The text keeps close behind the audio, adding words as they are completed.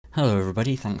Hello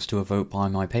everybody, thanks to a vote by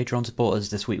my Patreon supporters,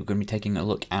 this week we're going to be taking a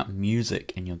look at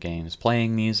music in your games.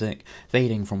 Playing music,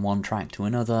 fading from one track to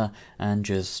another, and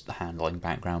just handling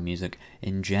background music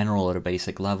in general at a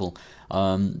basic level.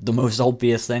 The most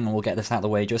obvious thing, and we'll get this out of the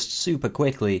way just super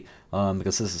quickly,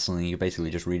 because this is something you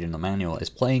basically just read in the manual, is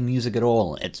playing music at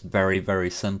all. It's very, very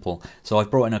simple. So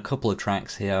I've brought in a couple of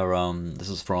tracks here. This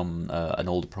is from an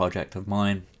older project of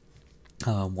mine.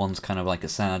 One's kind of like a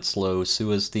sad, slow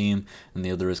sewers theme, and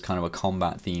the other is kind of a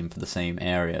combat theme for the same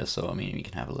area, so I mean, you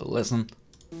can have a little listen.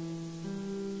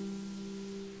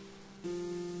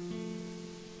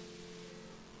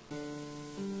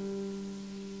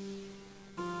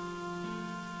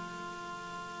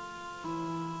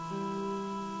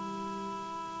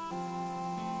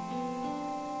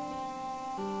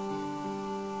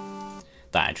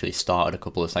 That actually started a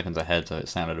couple of seconds ahead, so it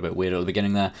sounded a bit weird at the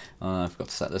beginning there. I forgot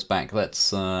to set this back.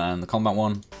 Let's, and the combat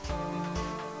one.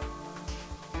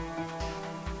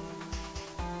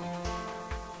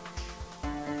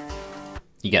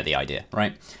 You get the idea,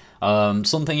 right?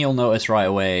 Something you'll notice right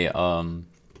away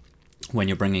when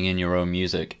you're bringing in your own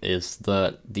music is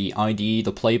that the IDE,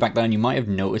 the playback there, and you might have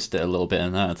noticed it a little bit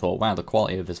in there and thought, wow, the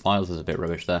quality of his files is a bit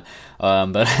rubbish there.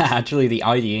 But actually the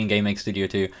IDE in GameMaker Studio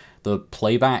 2, the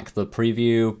playback, the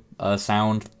preview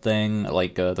sound thing,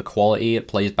 like the quality it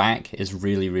plays back is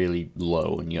really, really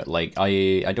low. And you're like,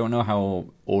 I don't know how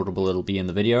audible it'll be in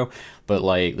the video, but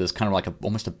like there's kind of like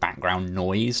almost a background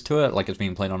noise to it, like it's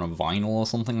being played on a vinyl or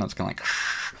something. That's kind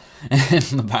of like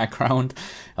in the background.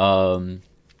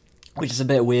 Which is a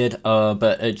bit weird,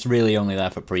 but it's really only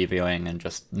there for previewing and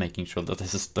just making sure that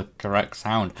this is the correct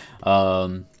sound.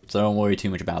 So don't worry too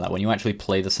much about that. When you actually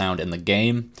play the sound in the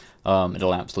game,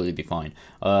 it'll absolutely be fine.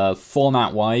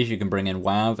 Format-wise, you can bring in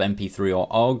WAV, MP3, or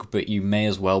OGG, but you may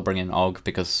as well bring in OGG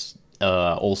because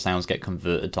all sounds get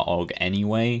converted to OGG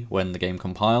anyway when the game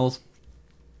compiles.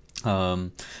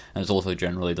 And it's also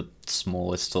generally the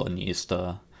smallest, sort of neatest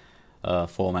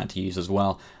format to use as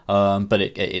well, but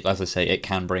it, as I say, it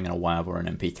can bring in a WAV or an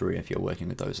MP3 if you're working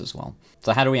with those as well.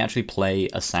 So how do we actually play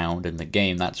a sound in the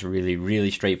game? That's really, really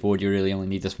straightforward. You really only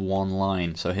need this one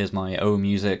line. So here's my O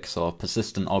music, so a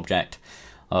persistent object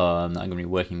that I'm going to be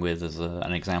working with as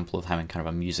an example of having kind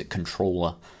of a music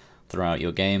controller throughout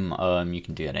your game. You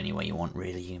can do it any way you want,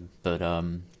 really, but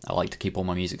I like to keep all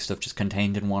my music stuff just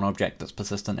contained in one object that's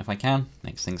persistent if I can.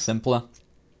 Makes things simpler.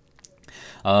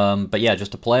 But yeah,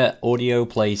 just to play it, audio,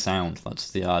 play, sound.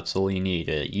 That's all you need.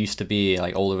 It used to be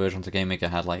like older versions of GameMaker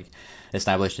had like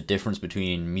established a difference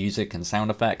between music and sound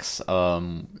effects.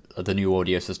 The new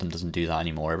audio system doesn't do that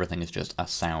anymore. Everything is just a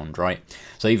sound, right?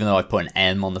 So even though I put an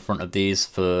M on the front of these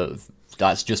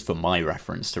that's just for my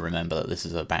reference to remember that this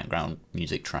is a background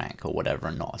music track or whatever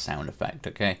and not a sound effect,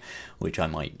 okay? Which I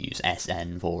might use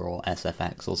SN for or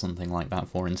SFX or something like that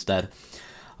for instead.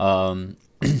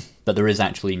 But there is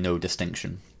actually no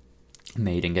distinction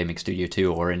made in GameMaker Studio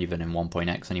 2 or even in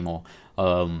 1.x anymore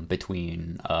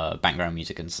between background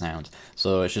music and sound.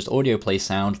 So it's just audio, play,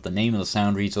 sound, the name of the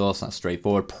sound resource, that's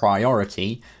straightforward.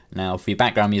 Priority. Now for your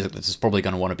background music, this is probably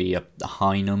going to want to be a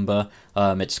high number.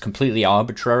 It's completely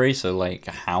arbitrary, so like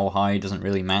how high doesn't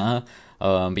really matter,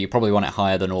 but you probably want it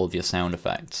higher than all of your sound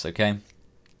effects, okay?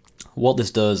 What this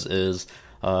does is,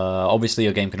 obviously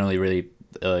your game can only really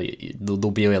there'll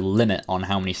be a limit on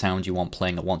how many sounds you want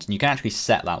playing at once, and you can actually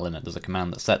set that limit. There's a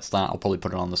command that sets that. I'll probably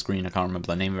put it on the screen. I can't remember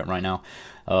the name of it right now.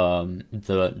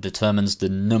 That determines the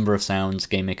number of sounds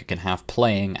GameMaker can have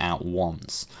playing at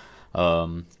once.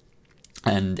 And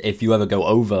if you ever go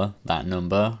over that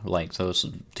number, like so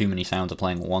too many sounds are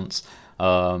playing at once,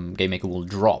 GameMaker will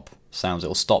drop sounds.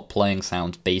 It'll stop playing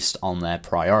sounds based on their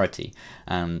priority,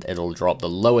 and it'll drop the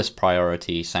lowest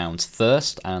priority sounds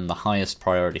first and the highest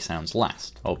priority sounds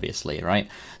last, obviously, right?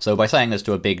 So by setting this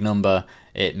to a big number,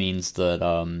 it means that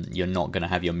you're not going to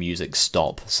have your music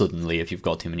stop suddenly if you've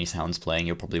got too many sounds playing.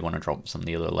 You'll probably want to drop some of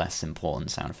the other less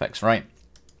important sound effects, right?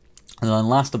 And then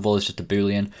last of all is just a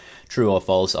boolean, true or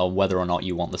false, or whether or not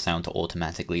you want the sound to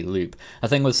automatically loop. The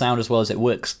thing with sound as well is it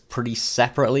works pretty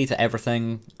separately to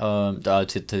everything,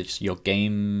 to your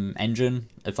game engine,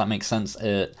 if that makes sense.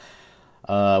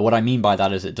 What I mean by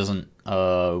that is it doesn't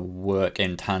work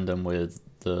in tandem with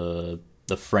the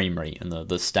frame rate and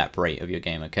the step rate of your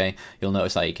game, okay? You'll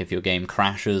notice like if your game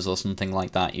crashes or something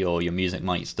like that, your music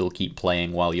might still keep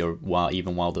playing while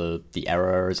the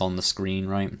error is on the screen,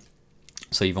 right?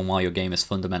 So even while your game is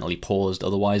fundamentally paused,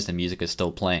 otherwise the music is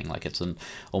still playing, like it's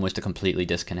almost a completely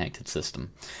disconnected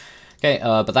system. Okay,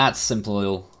 but that's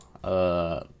simple.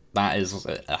 That is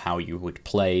how you would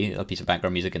play a piece of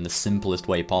background music in the simplest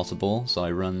way possible. So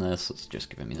I run this, it's just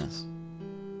giving me this.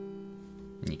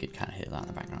 And you could kind of hear that in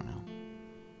the background now.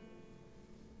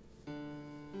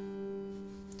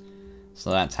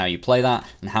 So that's how you play that.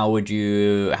 And how do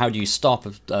you stop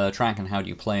a track and how do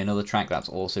you play another track? That's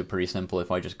also pretty simple.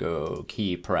 If I just go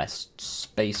key press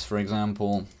space, for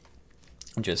example,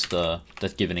 just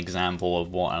give an example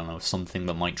of what, I don't know, something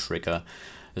that might trigger.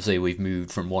 Let's say we've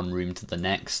moved from one room to the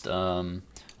next, and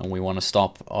we want to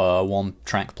stop one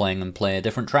track playing and play a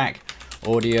different track.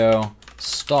 Audio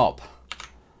stop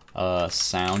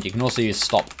sound. You can also use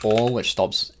stop all, which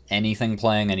stops anything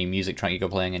playing, any music track you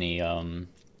got playing, any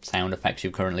sound effects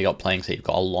you've currently got playing. So you've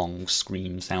got a long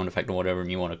scream sound effect or whatever,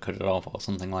 and you want to cut it off or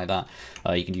something like that.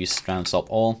 You can use sound stop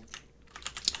all.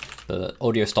 The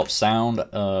audio stop sound,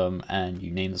 and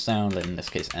you name the sound. In this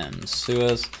case,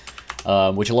 sewers.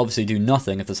 Which will obviously do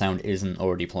nothing if the sound isn't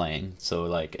already playing. So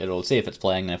like it'll see if it's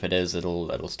playing, and if it is,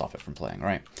 it'll stop it from playing,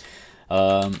 right?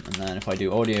 And then if I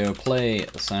do audio play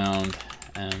the sound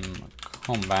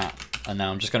combat, and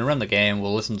now I'm just going to run the game.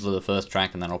 We'll listen to the first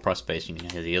track, and then I'll press space, and you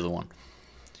can hear the other one.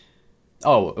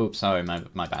 Oh, oops, sorry, my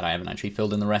bad. I haven't actually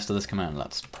filled in the rest of this command.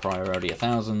 That's priority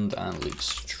 1000 and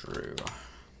loops true.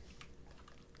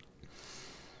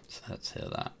 So let's hear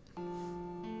that.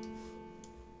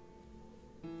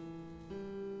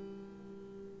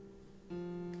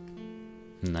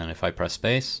 And then if I press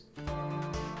space.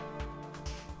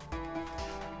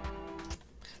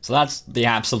 So that's the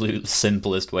absolute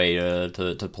simplest way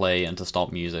to play and to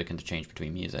stop music and to change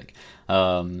between music.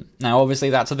 Now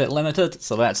obviously that's a bit limited,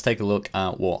 so let's take a look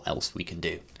at what else we can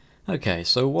do. Okay,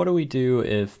 so what do we do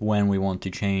if when we want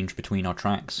to change between our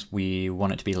tracks, we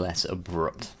want it to be less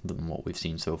abrupt than what we've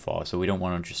seen so far? So we don't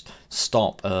want to just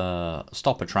stop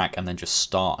a track and then just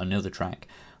start another track.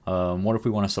 What if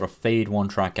we want to sort of fade one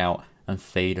track out and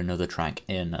fade another track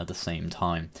in at the same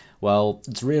time? Well,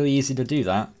 it's really easy to do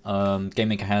that.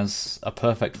 GameMaker has a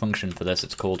perfect function for this.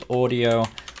 It's called audio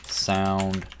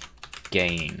sound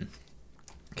gain.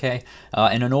 Okay,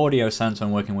 in an audio sense,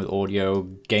 when working with audio,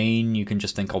 gain you can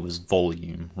just think of as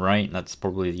volume, right? That's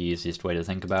probably the easiest way to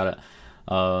think about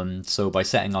it. So by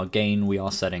setting our gain, we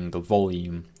are setting the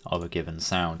volume of a given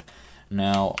sound.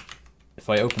 Now, if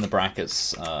I open the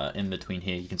brackets in between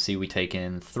here, you can see we take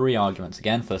in 3 arguments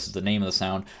again. First is the name of the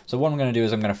sound. So what I'm going to do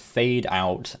is I'm going to fade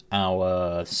out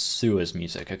our sewers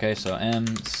music. Okay, so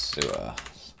sewer.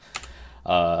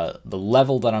 The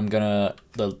level that I'm gonna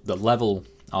the level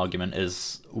argument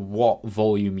is what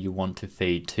volume you want to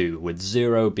fade to, with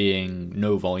 0 being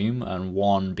no volume and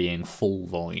 1 being full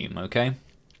volume. Okay.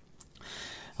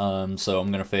 So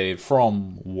I'm going to fade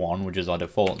from 1, which is our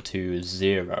default, to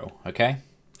 0. Okay.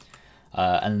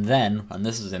 And then, and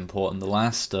this is important, the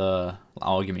last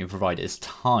argument you provide is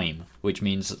time, which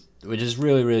is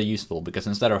really useful, because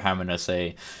instead of having to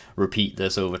say repeat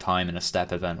this over time in a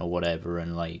step event or whatever,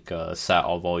 and like set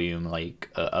our volume like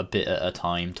a bit at a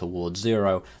time towards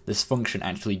 0, this function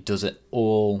actually does it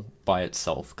all by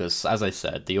itself. Because as I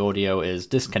said, the audio is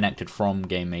disconnected from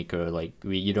GameMaker. Like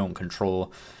you don't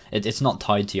control it; it's not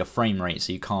tied to your frame rate,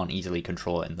 so you can't easily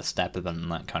control it in the step event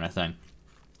and that kind of thing.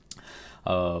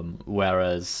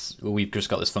 Whereas we've just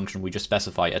got this function, we just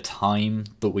specify a time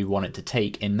that we want it to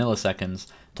take in milliseconds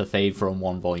to fade from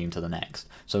one volume to the next.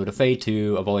 So to fade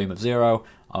to a volume of 0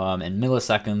 in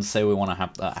milliseconds, say we want to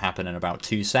have that happen in about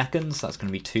 2 seconds, that's going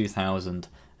to be 2000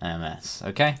 ms,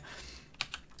 okay?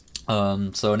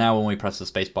 So now when we press the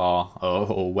space bar,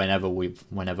 or whenever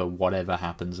whatever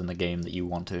happens in the game that you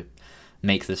want to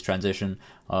make this transition,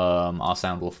 our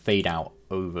sound will fade out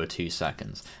over 2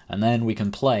 seconds. And then we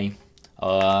can play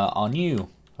our new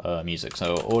music.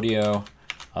 So audio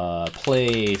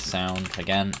play sound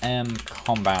again,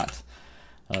 combat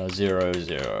 0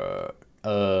 0.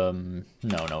 No,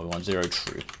 we want 0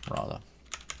 true rather.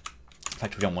 In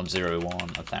fact, we don't want 0 1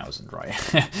 1000,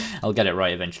 right? I'll get it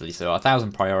right eventually. So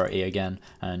 1000 priority again,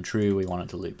 and true we want it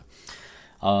to loop.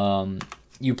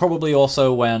 You probably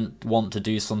also want to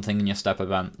do something in your step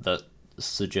event that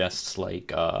suggests,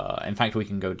 like, in fact we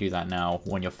can go do that now.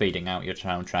 When you're fading out your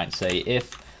soundtrack, say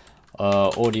if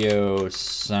audio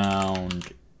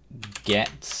sound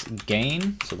gets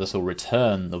gain, so this will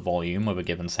return the volume of a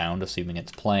given sound, assuming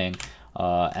it's playing,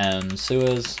 and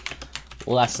sewers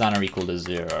less than or equal to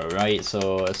 0, right?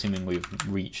 So assuming we've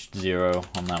reached 0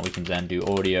 on that, we can then do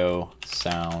audio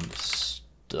sound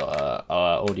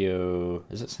audio,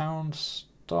 is it sound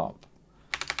stop?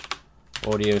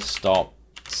 Audio stop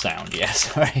sound,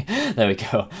 yes, sorry, there we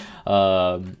go.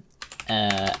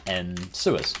 And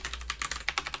sewers.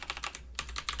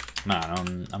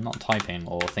 Man, I'm not typing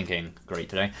or thinking great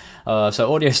today.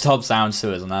 So audio stop sound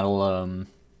sewers, and that'll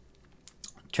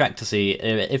check to see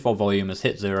if our volume has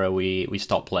hit 0, we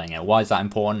stop playing it. Why is that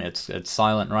important? It's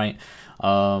silent, right?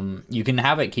 You can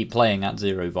have it keep playing at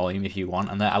 0 volume if you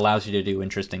want, and that allows you to do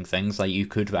interesting things. Like you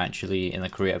could actually, in the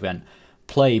create event,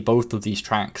 play both of these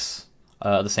tracks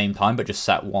at the same time, but just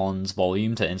set one's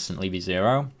volume to instantly be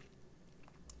 0.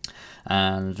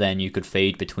 And then you could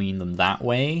fade between them that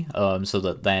way, so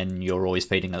that then you're always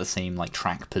fading at the same like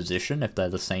track position. If they're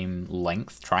the same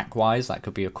length track-wise, that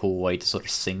could be a cool way to sort of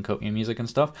sync up your music and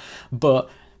stuff. But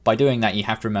by doing that, you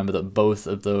have to remember that both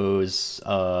of those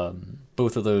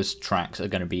tracks are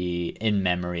going to be in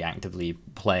memory actively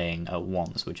playing at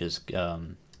once, which is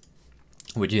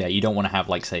which, yeah, you don't want to have,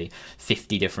 like, say,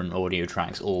 50 different audio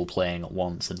tracks all playing at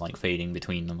once and, like, fading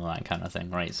between them or that kind of thing,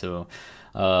 right? So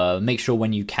make sure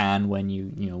when you can, when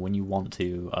you want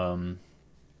to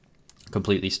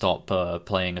completely stop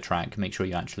playing a track, make sure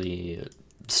you actually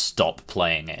stop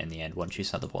playing it in the end once you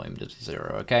set the volume to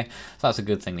 0, okay? So that's a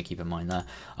good thing to keep in mind there.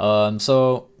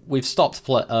 So we've stopped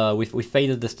we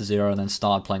faded this to 0 and then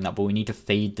started playing that, but we need to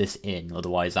fade this in,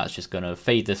 otherwise that's just going to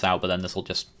fade this out, but then this will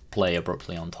just play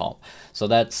abruptly on top. So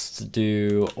let's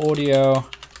do audio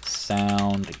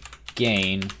sound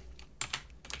gain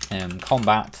and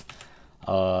combat.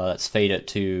 Let's fade it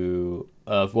to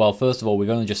well, first of all, we've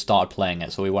only just started playing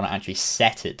it, so we want to actually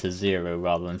set it to 0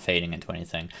 rather than fading into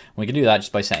anything. We can do that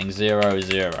just by setting 0,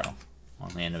 0 on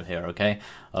the end of here, okay?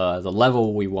 The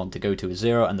level we want to go to is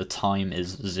 0, and the time is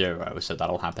 0, so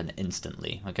that'll happen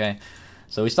instantly, okay?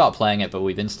 So we start playing it, but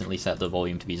we've instantly set the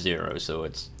volume to be 0, so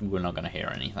we're not going to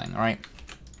hear anything, alright?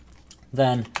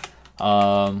 Then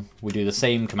we do the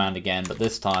same command again, but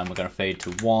this time we're going to fade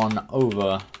to 1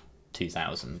 over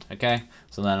 2000, okay?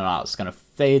 So then that's going to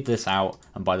fade this out,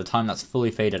 and by the time that's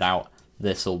fully faded out,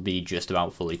 this will be just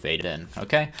about fully faded in,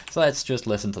 okay? So let's just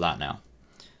listen to that now.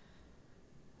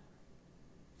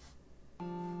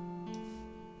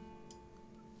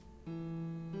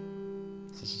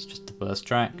 So this is just the first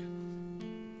track.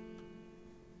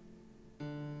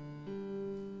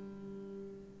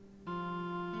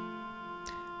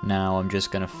 Now I'm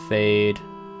just going to fade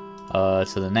to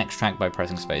the next track by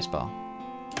pressing spacebar.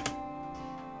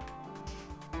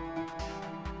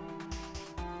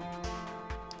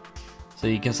 So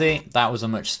you can see that was a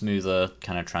much smoother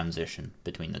kind of transition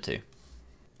between the two.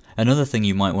 Another thing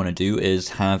you might want to do is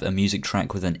have a music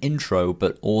track with an intro,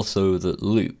 but also that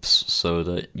loops, so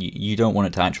that you don't want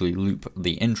it to actually loop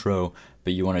the intro,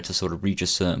 but you want it to sort of reach a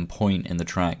certain point in the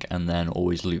track and then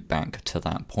always loop back to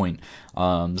that point.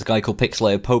 This guy called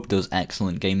Pixelated Pope does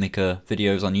excellent GameMaker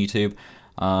videos on YouTube.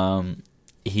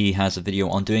 He has a video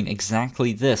on doing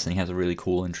exactly this, and he has a really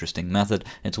cool, interesting method.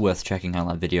 It's worth checking out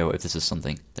that video if this is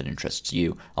something that interests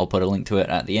you. I'll put a link to it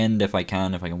at the end if I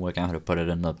can work out how to put it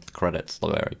in the credits,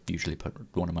 where I usually put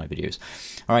one of my videos.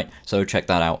 Alright, so check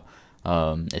that out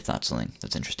if that's something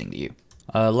that's interesting to you.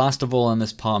 Last of all, on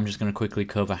this part, I'm just going to quickly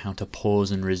cover how to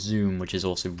pause and resume, which is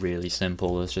also really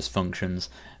simple. There's just functions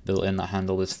built in that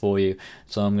handle this for you.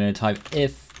 So I'm going to type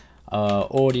if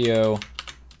audio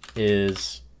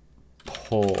is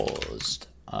paused,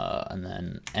 and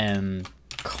then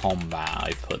combat.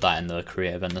 I put that in the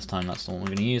creative end this time, that's the one we're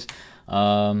going to use.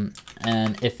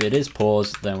 And if it is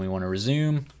paused, then we want to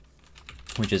resume,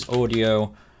 which is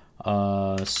audio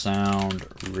sound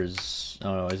is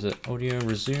it audio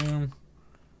resume?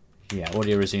 Yeah,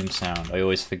 audio resume sound. I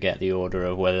always forget the order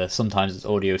of whether sometimes it's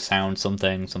audio sound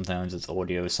something, sometimes it's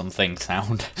audio something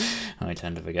sound. I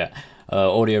tend to forget.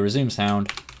 Audio resume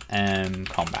sound and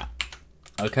combat.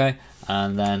 Okay,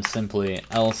 and then simply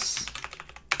else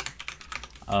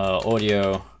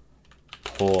audio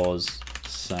pause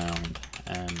sound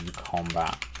and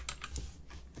combat.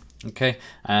 Okay,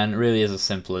 and really is as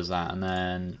simple as that, and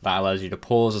then that allows you to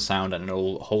pause the sound and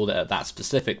it'll hold it at that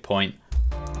specific point,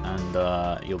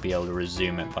 and you'll be able to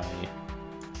resume it by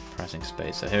pressing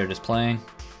space. So here it is playing,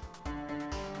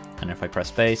 and if I press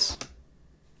space,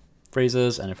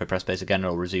 freezes, and if I press space again,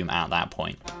 it'll resume at that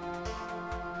point.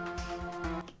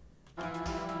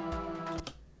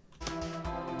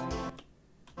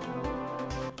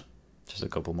 Just a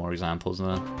couple more examples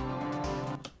there.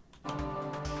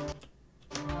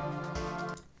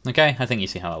 Okay, I think you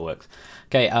see how that works.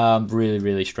 Okay,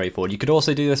 really straightforward. You could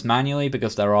also do this manually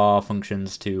because there are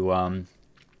functions to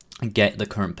get the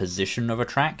current position of a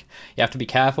track. You have to be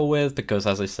careful with, because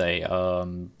as I say,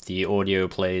 the audio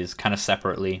plays kind of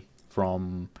separately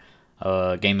from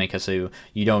GameMaker, so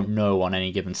you don't know on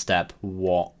any given step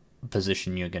what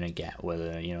position you're going to get,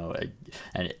 whether, you know,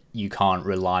 and you can't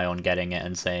rely on getting it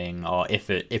and saying, oh,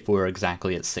 if we're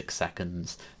exactly at 6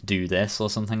 seconds, do this or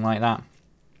something like that.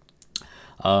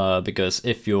 Because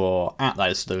if you're at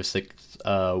those 6,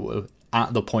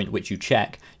 at the point which you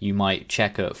check, you might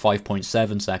check at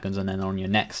 5.7 seconds, and then on your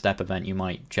next step event, you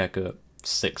might check at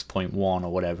 6.1 or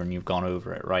whatever, and you've gone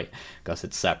over it, right? Because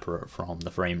it's separate from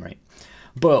the frame rate.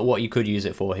 But what you could use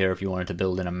it for here, if you wanted to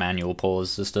build in a manual pause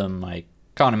system, I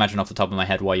can't imagine off the top of my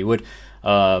head why you would,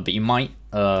 but you might.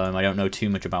 I don't know too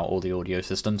much about all the audio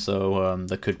systems, so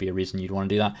there could be a reason you'd want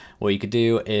to do that. What you could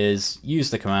do is use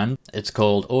the command. It's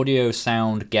called audio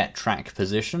sound get track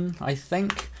position, I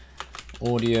think.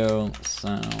 Audio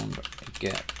sound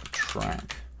get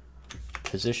track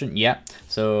position, yeah.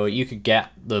 So you could get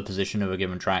the position of a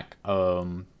given track,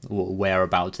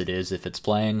 whereabouts it is if it's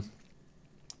playing,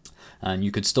 and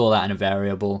you could store that in a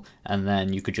variable, and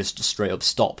then you could just straight up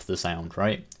stop the sound,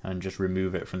 right, and just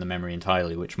remove it from the memory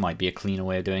entirely, which might be a cleaner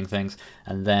way of doing things.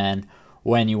 And then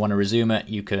when you want to resume it,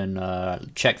 you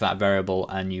can check that variable,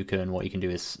 and what you can do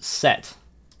is set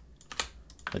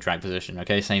the track position.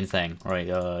 Okay, same thing, right?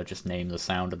 Just name the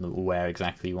sound and where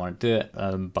exactly you want to do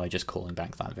it by just calling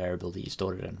back that variable that you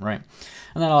stored it in, right?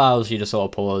 And that allows you to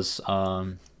sort of pause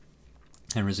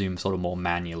and resume sort of more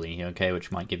manually, okay,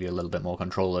 which might give you a little bit more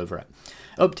control over it.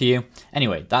 Up to you.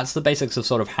 Anyway, that's the basics of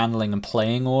sort of handling and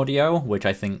playing audio, which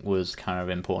I think was kind of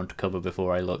important to cover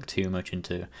before I look too much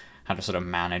into how to sort of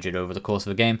manage it over the course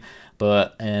of a game.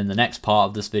 But in the next part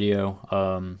of this video,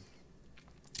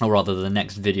 or rather the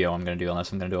next video I'm going to do on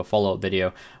this, I'm going to do a follow-up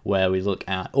video where we look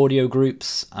at audio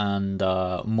groups and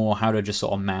more how to just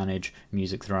sort of manage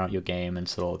music throughout your game and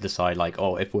sort of decide like,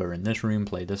 oh, if we're in this room,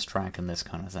 play this track and this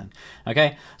kind of thing.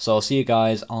 Okay, so I'll see you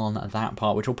guys on that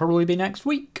part, which will probably be next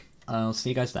week. I'll see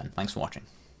you guys then. Thanks for watching.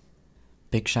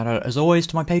 Big shout out as always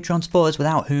to my Patreon supporters,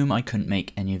 without whom I couldn't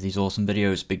make any of these awesome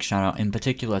videos. Big shout out in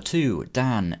particular to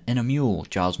Dan, Inner Mule,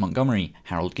 Giles Montgomery,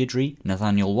 Harold Guidry,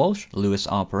 Nathaniel Walsh, Lewis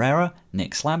R. Pereira,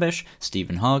 Nick Slabish,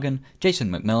 Stephen Hagen, Jason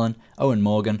McMillan, Owen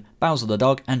Morgan, Bowser the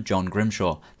Dog, and John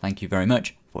Grimshaw. Thank you very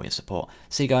much for your support.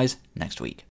 See you guys next week.